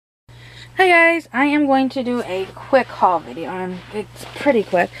Hi guys, I am going to do a quick haul video, and it's pretty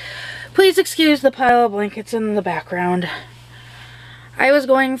quick. Please excuse the pile of blankets in the background. I was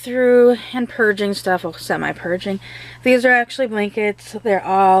going through and purging stuff, well, semi-purging. These are actually blankets. They're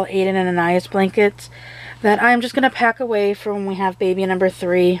all Aiden and Ania's blankets that I'm just going to pack away for when we have baby number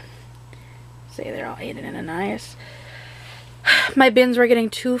 3. Say they're all Aiden and Ania's. My bins were getting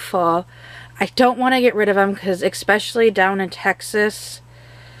too full. I don't want to get rid of them because especially down in Texas,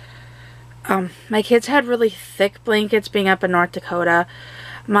 my kids had really thick blankets being up in North Dakota.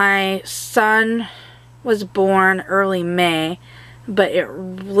 My son was born early May, but it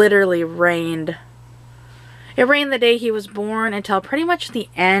literally rained. It rained the day he was born until pretty much the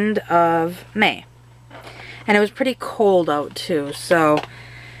end of May. And it was pretty cold out too, so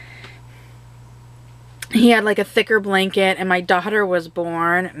he had like a thicker blanket, and my daughter was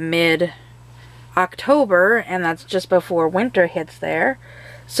born mid-October, and that's just before winter hits there.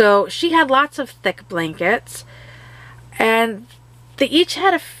 So she had lots of thick blankets, and they each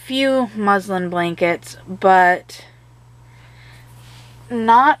had a few muslin blankets, but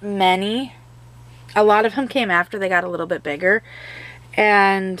not many. A lot of them came after they got a little bit bigger,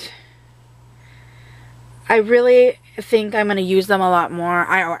 and I really think I'm going to use them a lot more.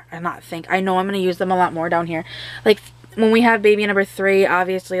 I know I'm going to use them a lot more down here. Like when we have baby number 3,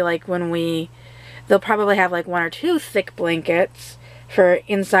 obviously, like they'll probably have like 1 or 2 thick blankets for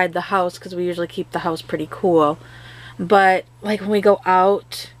inside the house, because we usually keep the house pretty cool. But like when we go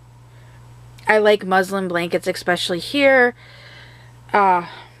out, I like muslin blankets, especially here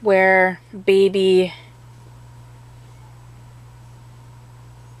where baby,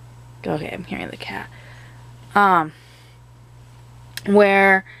 okay, I'm hearing the cat,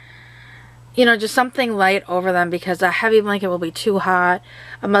 where, you know, just something light over them, because a heavy blanket will be too hot.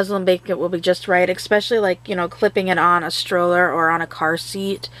 A muslin blanket will be just right, especially like, you know, clipping it on a stroller or on a car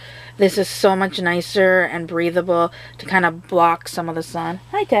seat. This is so much nicer and breathable to kind of block some of the sun.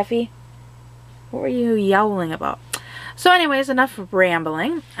 Hi, Teffy. What were you yowling about? So anyways, enough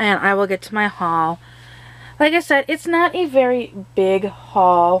rambling, and I will get to my haul. Like I said, it's not a very big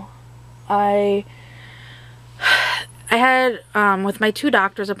haul. I had, with my 2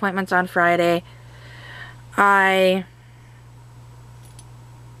 doctor's appointments on Friday, I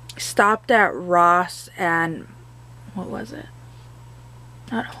stopped at Ross and, what was it?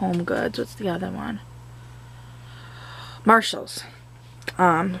 Not Home Goods, what's the other one? Marshall's.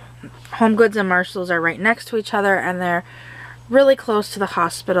 Home Goods and Marshall's are right next to each other, and they're really close to the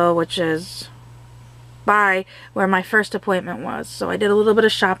hospital, which is by where my first appointment was. So I did a little bit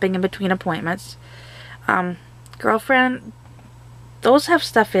of shopping in between appointments. Girlfriend, those have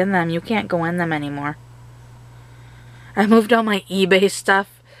stuff in them. You can't go in them anymore. I moved all my eBay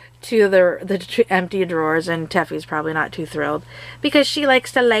stuff to the empty drawers, and Teffy's probably not too thrilled because she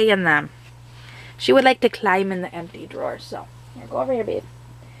likes to lay in them. She would like to climb in the empty drawers. So, here, go over here, babe.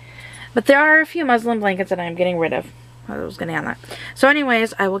 But there are a few muslin blankets that I'm getting rid of. I was going to add that. So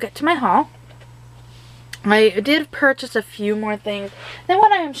anyways, I will get to my haul. I did purchase a few more things than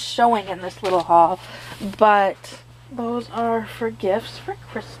what I am showing in this little haul, but those are for gifts for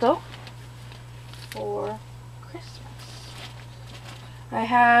Crystal for Christmas. I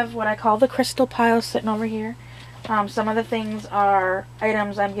have what I call the Crystal pile sitting over here. Some of the things are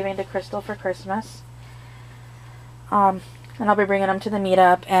items I'm giving to Crystal for Christmas. And I'll be bringing them to the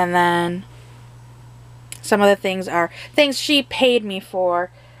meetup, and then some of the things are things she paid me for,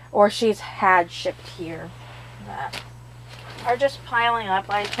 or she's had shipped here, that are just piling up.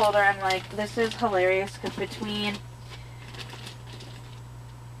 I told her, I'm like, this is hilarious, because between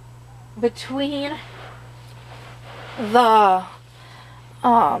the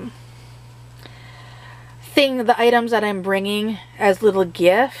the items that I'm bringing as little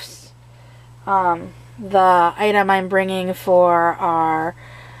gifts, the item I'm bringing for our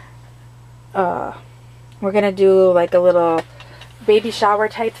we're gonna do like a little baby shower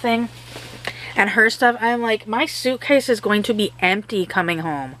type thing, and her stuff, I'm like, my suitcase is going to be empty coming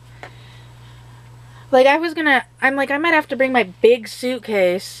home. Like I'm like, I might have to bring my big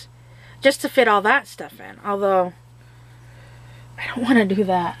suitcase just to fit all that stuff in, although I don't want to do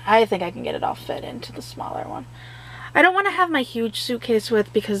that. I think I can get it all fit into the smaller one. I don't want to have my huge suitcase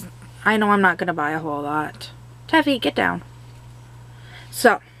with, because I know I'm not going to buy a whole lot. Teffy, get down.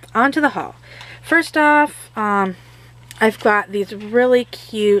 So, on to the haul. First off, I've got these really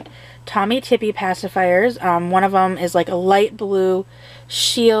cute Tommy Tippy pacifiers. One of them is like a light blue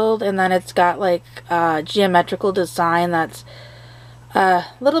shield, and then it's got like a geometrical design that's a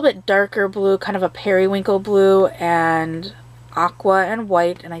little bit darker blue, kind of a periwinkle blue, and aqua and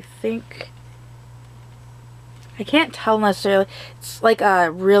white, and I think I can't tell necessarily. It's like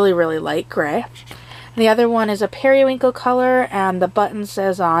a really, really light gray. And the other one is a periwinkle color, and the button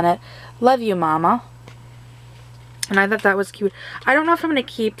says on it, "Love you, Mama." And I thought that was cute. I don't know if I'm going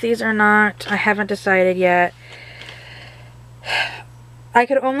to keep these or not. I haven't decided yet. I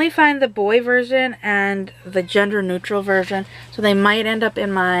could only find the boy version and the gender neutral version. So they might end up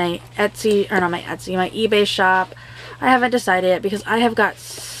in my Etsy, or not my Etsy, my eBay shop. I haven't decided yet because I have got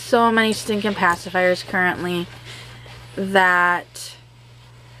so many stinking pacifiers currently that...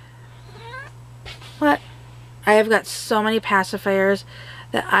 What? I have got so many pacifiers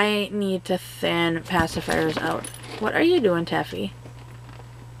that I need to thin pacifiers out. What are you doing, Teffy?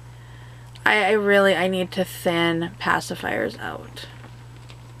 I need to thin pacifiers out.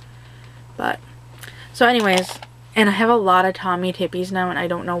 But, so anyways, and I have a lot of Tommy Tippies now, and I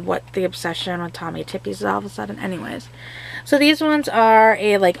don't know what the obsession with Tommy Tippies is all of a sudden. Anyways, so these ones are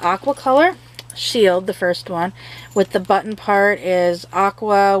a like aqua color shield, the first one, with the button part is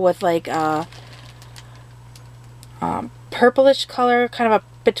aqua with like a purplish color, kind of a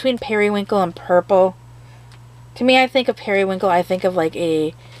between periwinkle and purple. To me, I think of periwinkle, I think of like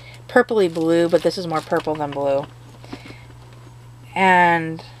a purpley blue, but this is more purple than blue.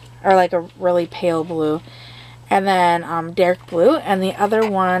 And, or like a really pale blue. And then dark blue. And the other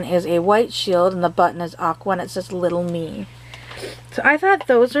one is a white shield, and the button is aqua, and it says "Little Me." So I thought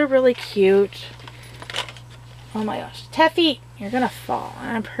those are really cute. Oh my gosh. Teffy, you're gonna fall.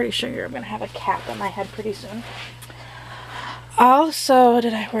 I'm pretty sure you're gonna have a cap on my head pretty soon. Also,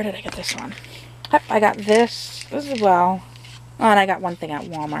 where did I get this one? Yep, I got this as well. Oh, and I got one thing at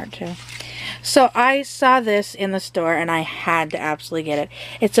Walmart too. So I saw this in the store and I had to absolutely get it.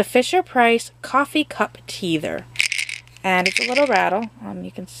 It's a Fisher-Price coffee cup teether. And it's a little rattle.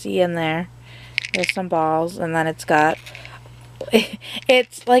 You can see in there. There's some balls. And then it's got...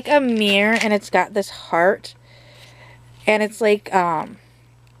 It's like a mirror and it's got this heart. And it's like... I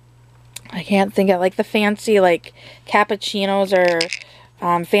can't think of... Like the fancy like cappuccinos or...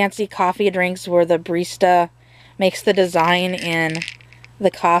 fancy coffee drinks where the barista makes the design in the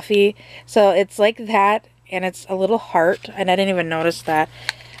coffee. So it's like that, and it's a little heart, and I didn't even notice that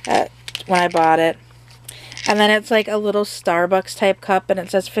when I bought it. And then it's like a little Starbucks type cup, and it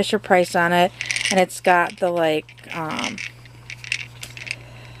says Fisher-Price on it, and it's got the like,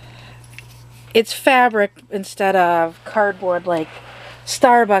 it's fabric instead of cardboard like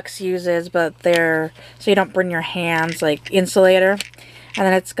Starbucks uses, but they're, so you don't burn your hands, like insulator. And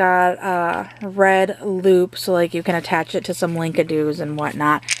then it's got a red loop, so like you can attach it to some Linkadoos and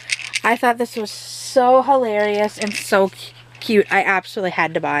whatnot. I thought this was so hilarious and so cute. I absolutely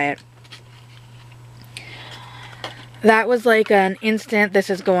had to buy it. That was like an instant, this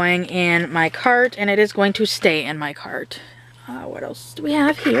is going in my cart, and it is going to stay in my cart. What else do we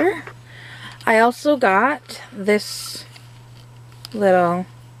have here? I also got this little,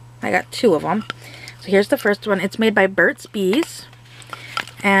 I got two of them. So here's the first one. It's made by Burt's Bees.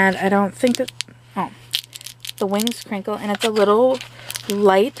 And I don't think that, oh, the wings crinkle, and it's a little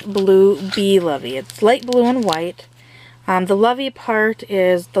light blue bee lovey. It's light blue and white. The lovey part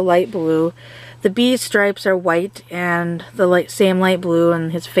is the light blue. The bee stripes are white, and the same light blue,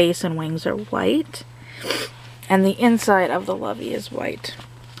 and his face and wings are white. And the inside of the lovey is white.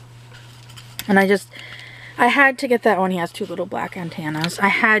 And I had to get that one. He has two little black antennas. I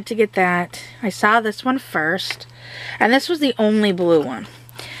had to get that. I saw this one first, and this was the only blue one.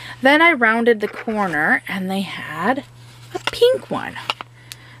 Then I rounded the corner and they had a pink one.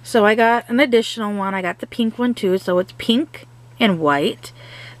 So I got an additional one. I got the pink one too. So it's pink and white.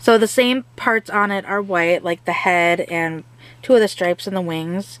 So the same parts on it are white, like the head and two of the stripes and the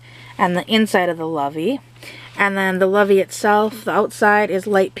wings and the inside of the lovey. And then the lovey itself, the outside is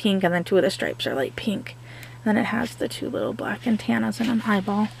light pink, and then two of the stripes are light pink. Then it has the two little black antennas and an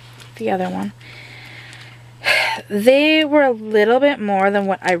eyeball, the other one. They were a little bit more than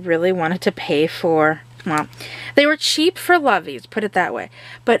what I really wanted to pay for. Well, they were cheap for loveys, put it that way.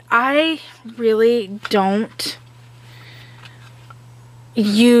 But I really don't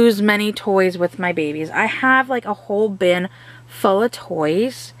use many toys with my babies. I have like a whole bin full of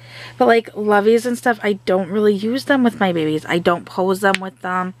toys. But like loveys and stuff, I don't really use them with my babies. I don't pose them with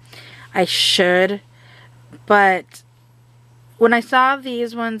them. I should. But when I saw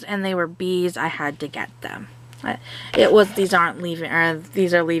these ones and they were bees, I had to get them. It was, these aren't leaving, or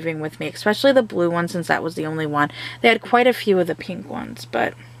these are leaving with me, especially the blue one, since that was the only one. They had quite a few of the pink ones,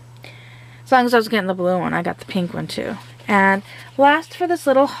 but as long as I was getting the blue one, I got the pink one too. And last for this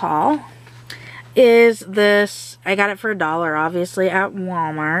little haul is this, I got it for $1, obviously, at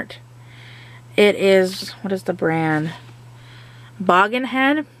Walmart. It is, what is the brand? Boggin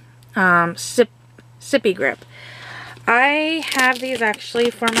Head Sippy Grip. I have these actually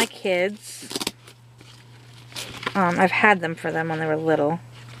for my kids. I've had them for them when they were little.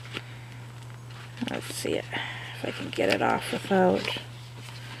 Let's see if I can get it off without...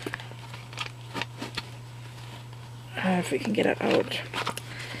 if we can get it out.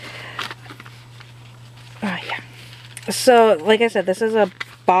 Oh, yeah. So, like I said, this is a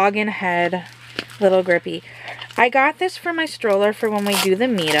boggin head little grippy. I got this for my stroller for when we do the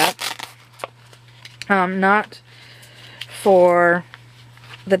meetup. Not for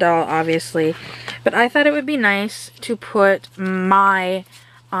the doll, obviously. But I thought it would be nice to put my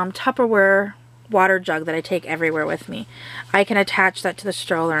Tupperware water jug that I take everywhere with me. I can attach that to the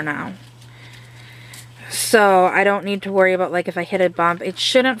stroller now. So I don't need to worry about, like, if I hit a bump. It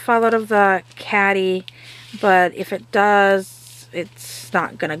shouldn't fall out of the caddy, but if it does, it's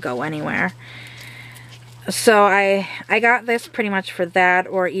not gonna go anywhere. So I got this pretty much for that,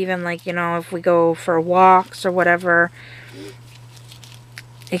 or even, like, you know, if we go for walks or whatever,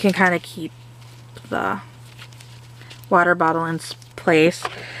 it can kind of keep the water bottle in place.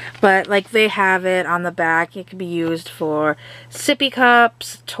 But, like, they have it on the back. It can be used for sippy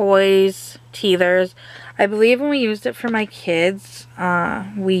cups, toys, teethers. I believe when we used it for my kids,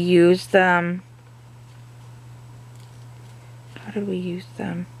 we used them... How did we use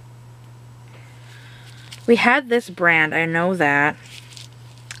them? We had this brand, I know that.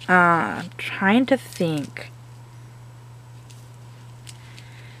 I'm trying to think.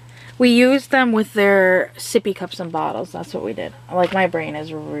 We used them with their sippy cups and bottles. That's what we did. Like, my brain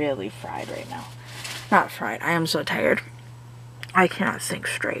is really fried right now. Not fried. I am so tired. I cannot think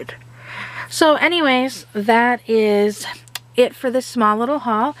straight. So anyways, that is it for this small little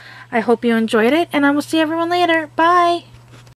haul. I hope you enjoyed it, and I will see everyone later. Bye!